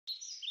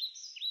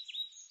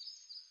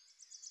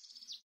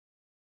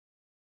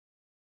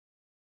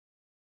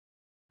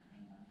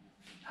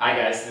Hi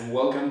guys, and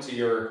welcome to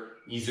your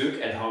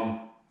NIZUC at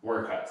home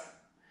workout.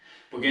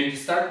 We're going to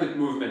start with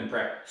movement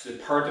prep. So the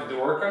part of the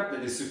workout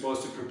that is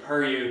supposed to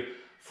prepare you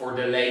for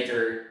the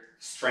later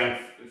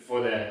strength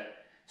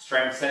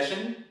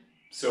session.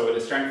 So the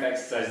strength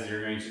exercises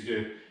you're going to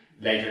do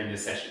later in the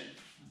session.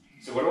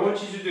 So what I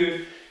want you to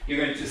do,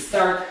 you're going to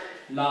start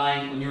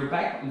lying on your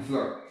back on the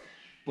floor.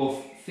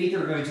 Both feet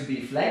are going to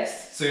be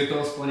flexed, so your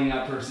toes pointing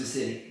out towards the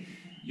ceiling.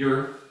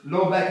 Your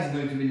low back is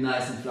going to be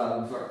nice and flat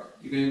on the floor.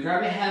 You're going to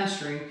grab your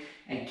hamstring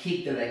and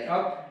kick the leg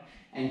up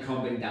and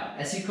come back down.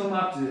 As you come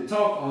up to the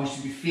top, I want you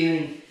to be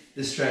feeling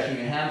the stretch in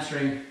your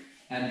hamstring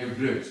and your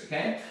glutes,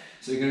 okay?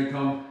 So you're going to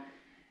come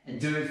and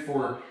do it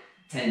for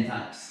 10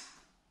 times.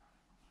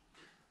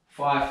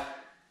 5,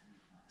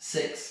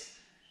 6,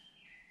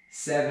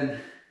 7,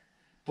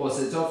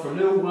 pause the top for a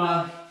little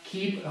while,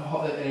 keep,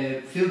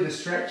 feel the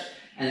stretch,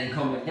 and then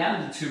come back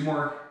down to 2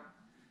 more,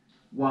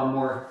 1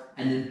 more,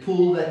 and then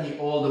pull that knee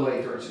all the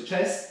way towards your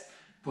chest.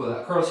 Pull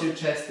it across your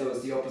chest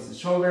towards the opposite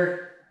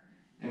shoulder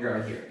and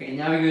grab it here. Okay,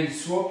 now you're going to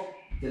swap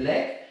the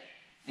leg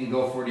and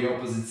go for the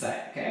opposite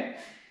side. Okay,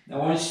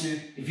 now I want you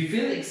to, if you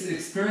feel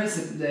experience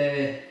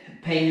the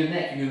pain in your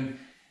neck, you're going to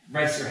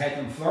rest your head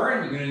on the floor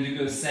and you're going to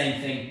do the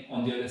same thing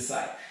on the other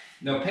side.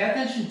 Now pay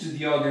attention to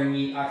the other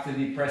knee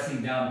actively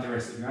pressing down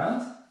towards the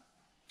ground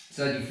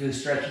so that you feel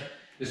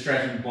the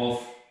stretch on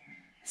both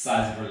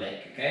sides of your leg.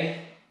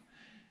 Okay,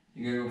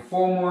 you're going to go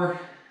 4 more,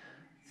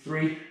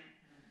 3,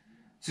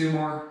 2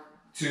 more,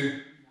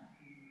 2,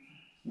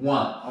 1.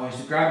 I want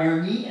you to grab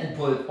your knee and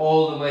pull it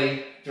all the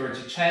way towards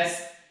your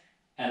chest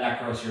and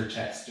across your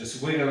chest.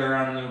 Just wiggle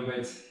around a little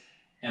bit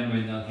and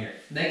move down here.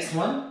 Next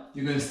one,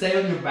 you're going to stay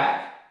on your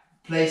back,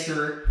 place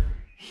your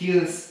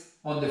heels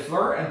on the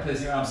floor and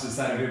place your arms to the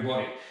side of your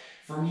body.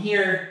 From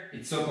here,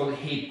 it's so-called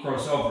hip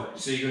crossover.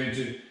 So you're going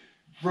to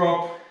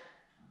drop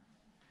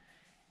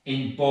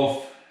in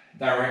both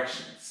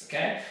directions,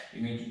 okay?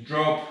 You're going to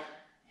drop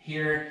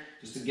here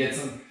just to get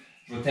some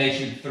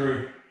rotation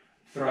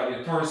throughout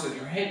your torso and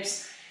your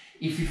hips.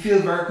 If you feel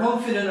very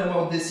confident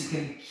about this, you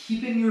can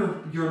keep in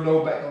your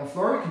low back on the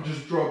floor. You can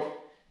just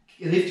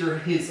lift your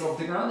heels off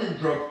the ground and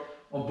drop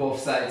on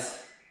both sides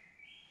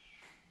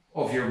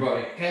of your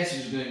body. Okay, so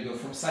you're just going to go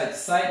from side to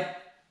side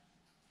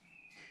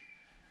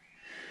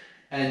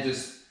and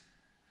just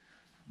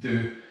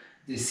do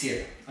this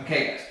here.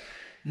 Okay, guys.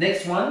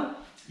 Next one,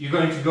 you're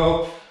going to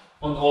go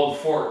on all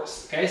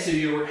fours. Okay, so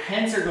your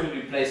hands are going to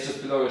be placed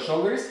just below your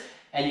shoulders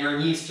and your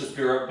knees just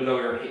below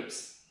your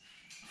hips.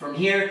 From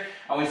here,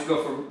 I want you to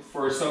go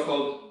for a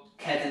so-called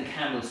cat and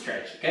camel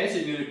stretch. Okay, so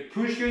you're going to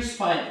push your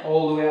spine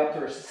all the way up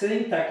towards the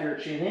ceiling, tuck your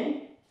chin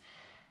in,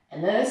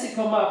 and then as you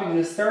come up, you're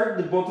going to start at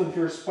the bottom of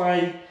your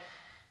spine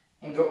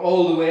and go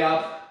all the way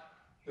up,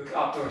 look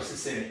up towards the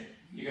ceiling.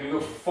 You're going to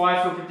go for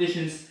 5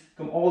 repetitions,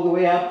 come all the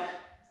way up,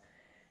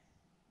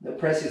 then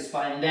press your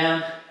spine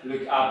down,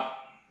 look up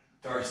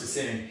towards the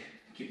ceiling.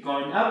 Keep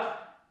going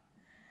up,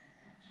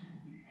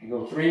 and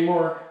go 3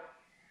 more.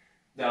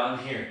 Down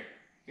here.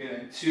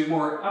 Good. 2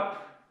 more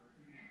up,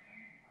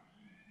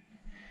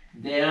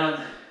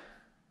 down,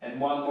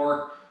 and 1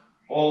 more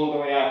all the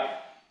way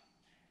up,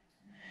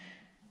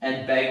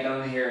 and back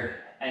down here,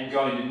 and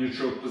go into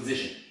neutral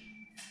position.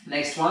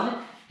 Next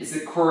one is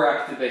the core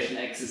activation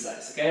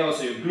exercise. Okay,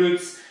 also your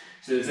glutes.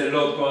 So there's a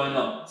lot going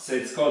on. So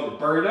it's called the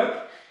bird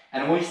up,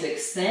 and I want you to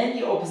extend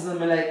the opposite of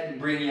my leg and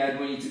bring your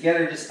elbow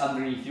together just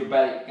underneath your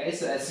belly. Okay,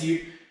 so as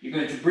you're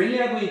going to bring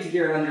your elbow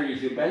together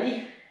underneath your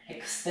belly.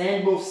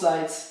 Extend both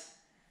sides,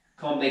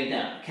 come back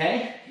down,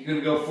 okay? You're going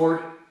to go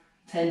for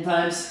 10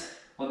 times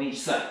on each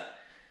side.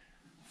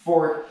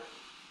 4,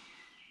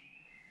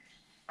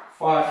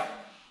 5,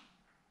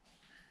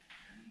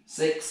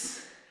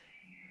 6,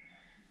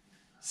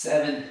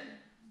 7,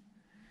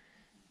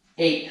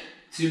 8,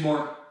 2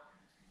 more,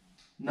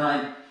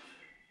 9,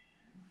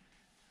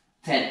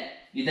 10.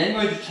 You're then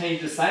going to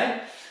change the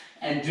side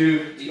and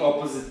do the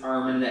opposite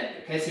arm and leg,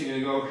 okay? So you're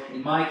going to go,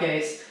 in my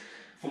case,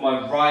 for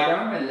my right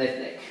arm and left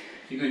leg.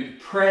 You're going to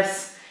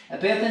press, and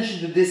pay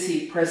attention to this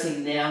hip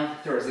pressing down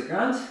towards the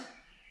ground.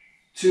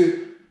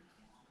 2,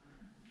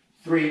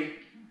 3,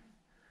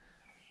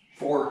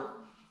 4,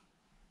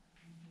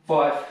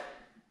 5,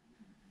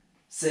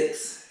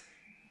 6,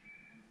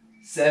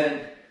 7,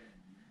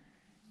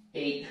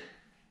 8,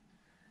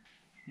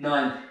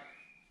 9,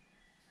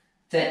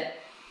 10.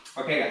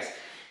 Okay guys,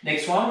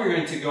 next one we're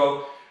going to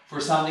go for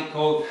something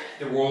called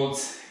the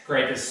world's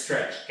greatest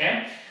stretch,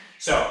 okay?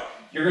 So,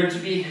 you're going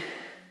to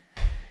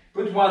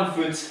put 1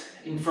 foot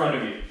in front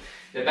of you.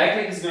 The back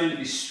leg is going to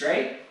be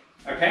straight,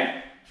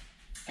 okay?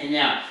 And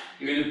now,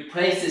 you're going to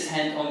place this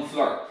hand on the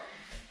floor.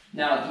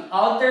 Now, the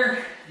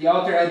outer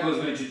elbow is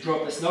going to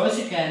drop as low as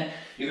you can.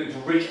 You're going to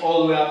reach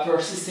all the way up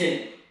towards the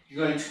ceiling.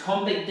 You're going to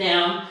come back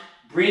down,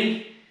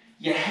 bring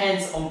your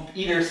hands on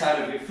either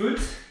side of your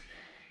foot.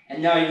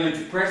 And now you're going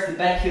to press the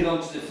back heel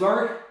onto the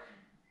floor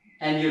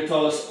and your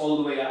toes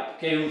all the way up.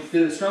 Okay, you'll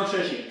feel the strong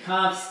stretch in your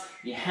calves,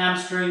 your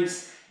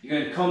hamstrings. You're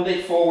going to come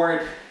back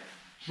forward,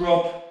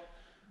 drop,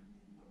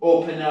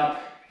 open up,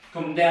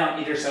 come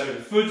down either side of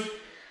the foot,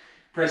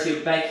 Press your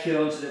back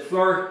heel onto the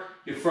floor,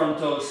 your front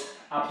toes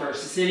up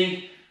towards the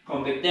ceiling,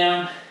 come back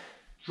down,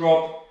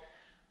 drop,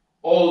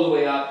 all the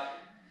way up,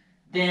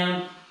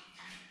 down,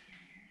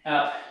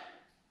 up,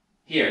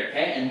 here,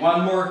 okay? And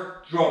one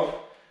more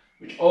drop,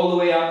 reach all the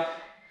way up,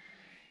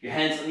 your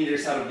hands on either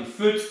side of the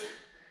foot,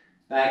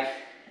 back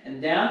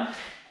and down,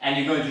 and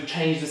you're going to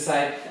change the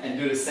side and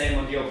do the same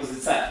on the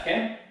opposite side,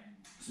 okay?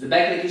 So the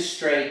back leg is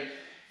straight,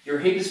 your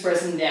hip is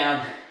pressing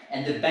down,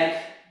 and the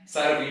back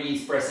side of your knee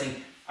is pressing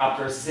up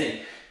towards the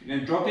ceiling. You're going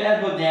to drop your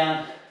elbow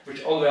down,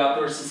 reach all the way up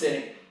towards the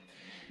ceiling.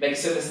 Make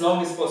yourself as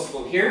long as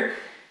possible here.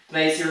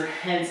 Place your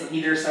hands on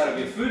either side of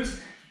your foot.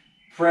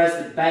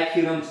 Press the back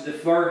heel onto the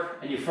floor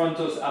and your front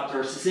toes up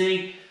towards the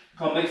ceiling.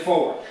 Come back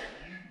forward.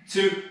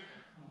 2,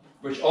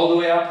 reach all the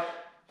way up.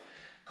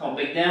 Come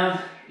back down,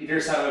 either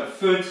side of the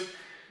foot.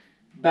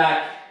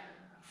 Back,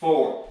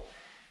 forward.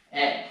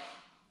 And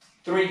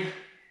 3,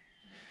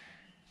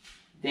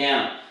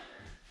 down,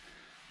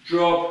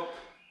 drop,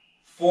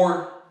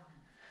 4,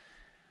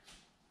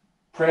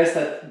 press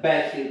that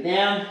back heel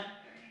down,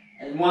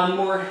 and one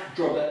more,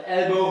 drop that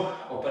elbow,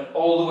 open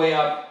all the way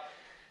up,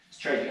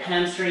 stretch your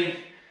hamstring,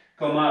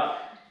 come up,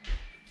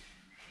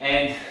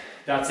 and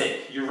that's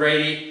it. You're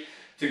ready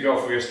to go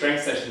for your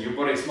strength session. Your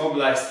body is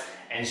mobilized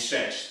and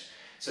stretched.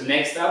 So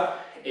next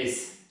up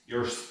is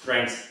your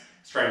strength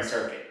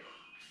circuit.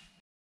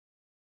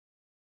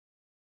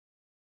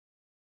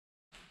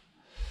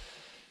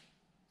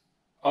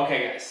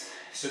 Okay guys,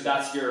 so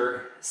that's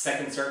your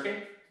second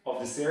circuit of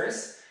the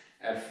series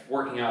of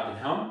working out at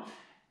home.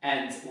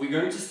 And we're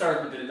going to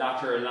start with the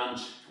lateral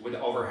lunge with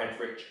the overhead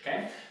bridge,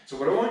 okay? So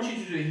what I want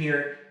you to do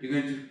here, you're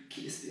going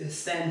to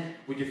stand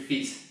with your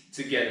feet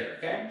together,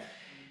 okay?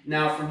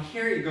 Now from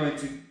here, you're going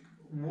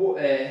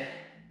to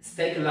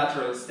take a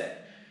lateral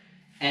step.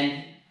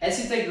 And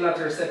as you take the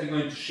lateral step, you're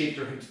going to shift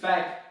your hips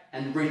back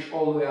and reach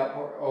all the way up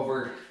or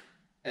over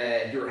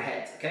your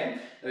head, okay?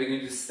 Now you're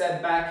going to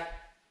step back,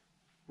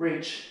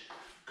 reach,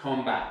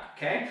 come back,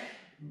 okay?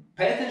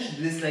 Pay attention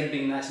to this leg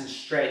being nice and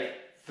straight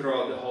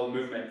throughout the whole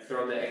movement,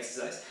 throughout the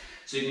exercise.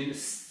 So you're going to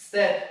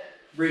step,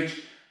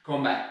 reach,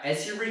 come back.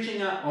 As you're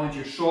reaching up, I want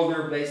your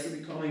shoulder blades to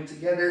be coming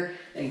together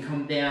and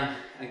come down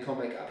and come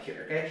back up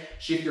here, okay?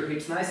 Shift your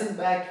hips nice and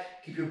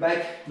back, keep your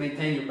back,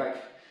 maintain your back,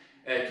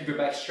 keep your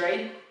back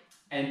straight,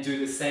 and do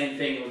the same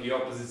thing on the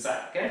opposite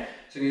side, okay?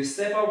 So you're going to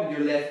step up with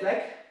your left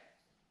leg,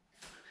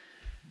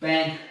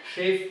 bang,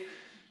 shift,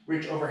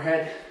 reach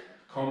overhead,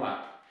 come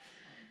up.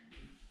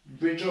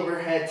 Reach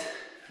overhead,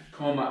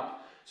 come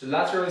up. So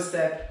lateral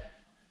step,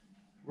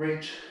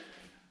 reach,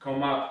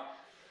 come up.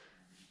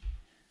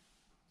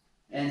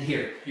 And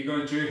here, you're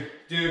going to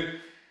do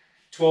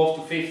 12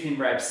 to 15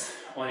 reps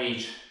on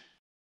each.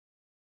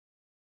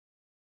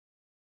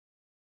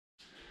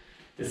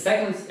 The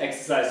second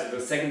exercise of the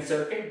second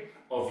circuit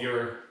of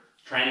your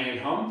training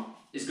at home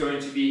is going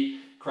to be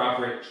crab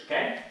bridge,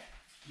 okay?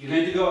 You're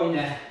going to go in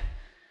a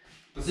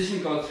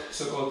position called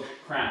so-called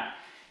crab.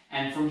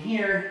 And from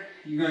here,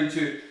 you're going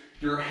to,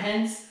 your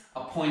hands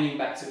are pointing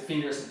back, so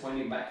fingers are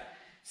pointing back.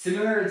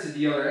 Similar to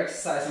the other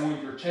exercise, I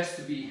want your chest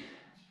to be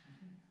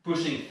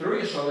pushing through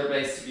your shoulder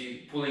blades to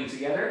be pulling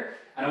together,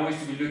 and I want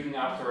you to be looking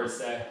up towards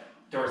the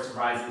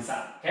rising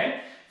sun,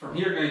 okay? From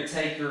here, you're going to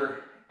take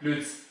your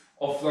glutes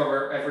off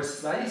floor ever so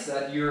slightly so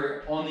that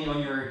you're only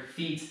on your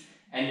feet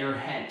and your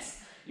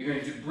hands. You're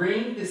going to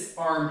bring this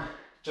arm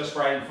just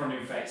right in front of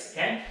your face,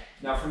 okay?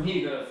 Now from here,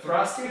 you're going to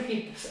thrust your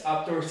hips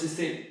up towards the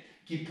ceiling.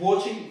 Keep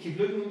watching, keep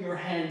looking at your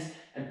hands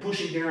and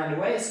pushing them around the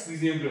way,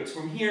 squeezing your glutes.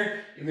 From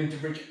here, you're going to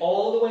reach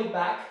all the way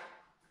back,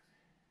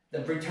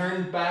 then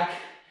return back,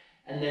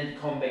 and then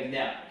come back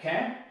down,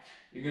 okay?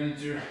 You're going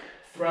to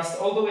thrust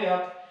all the way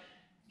up,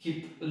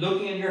 keep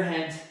looking at your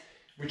hands,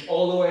 reach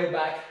all the way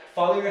back,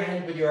 follow your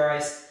hand with your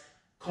eyes,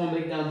 come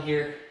back down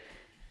here,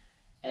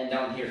 and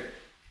down here.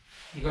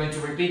 You're going to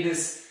repeat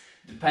this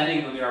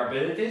depending on your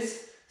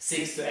abilities,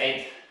 6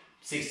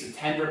 to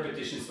 10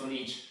 repetitions on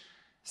each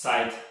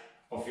side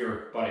of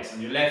your body, so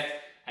on your left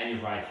and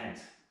your right hand.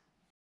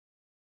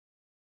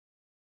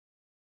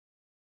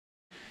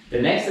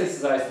 The next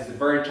exercise is a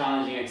very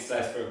challenging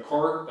exercise for your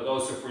core, but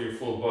also for your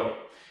full body.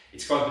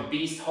 It's called the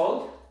beast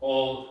hold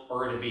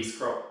or the beast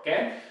crawl,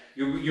 okay?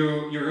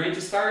 You're going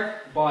to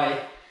start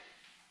by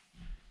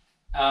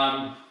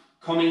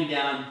coming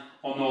down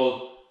on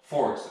all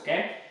fours,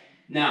 okay?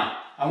 Now,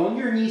 I want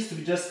your knees to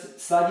be just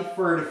slightly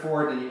further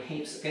forward than your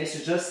hips, okay?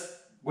 So just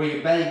where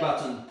your belly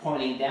button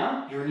pointing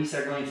down, your knees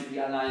are going to be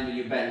aligned with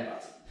your belly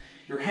button.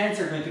 Your hands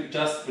are going to be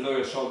just below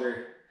your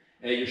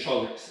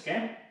shoulders,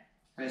 okay?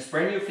 And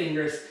spread your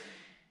fingers,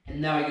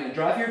 and now you're going to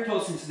drive your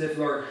toes into the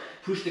floor,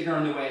 push the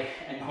ground away,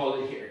 and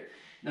hold it here.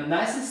 Now,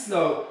 nice and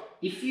slow.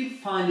 If you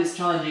find this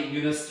challenging,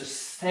 you just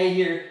stay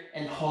here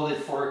and hold it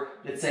for,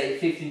 let's say,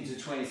 15 to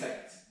 20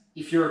 seconds.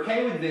 If you're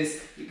okay with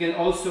this, you can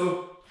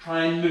also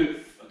try and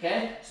move,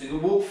 okay? So you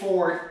walk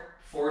forward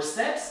 4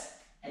 steps,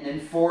 and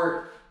then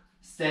 4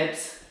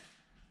 steps,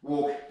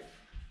 walk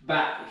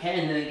back,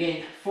 okay? And then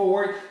again,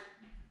 forward,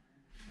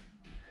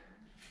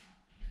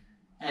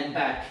 and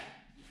back,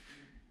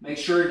 Make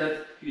sure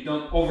that you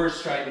don't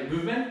overstride the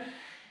movement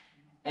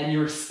and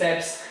your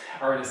steps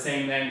are the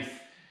same length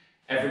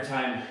every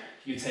time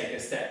you take a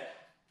step,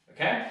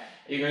 okay?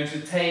 You're going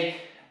to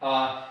take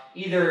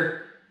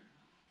either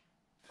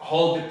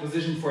hold the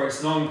position for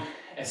as long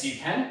as you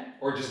can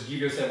or just give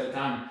yourself a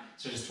time,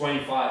 such as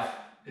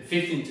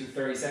 15 to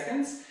 30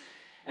 seconds.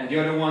 And the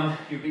other one,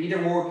 you'll be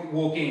either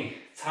walking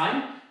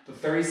time to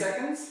 30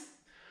 seconds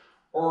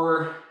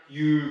or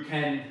you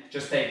can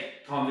just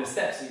take calm the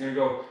steps. You're going to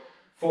go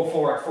 4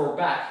 forward, 4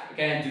 back,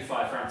 again, do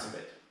 5 rounds of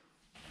it.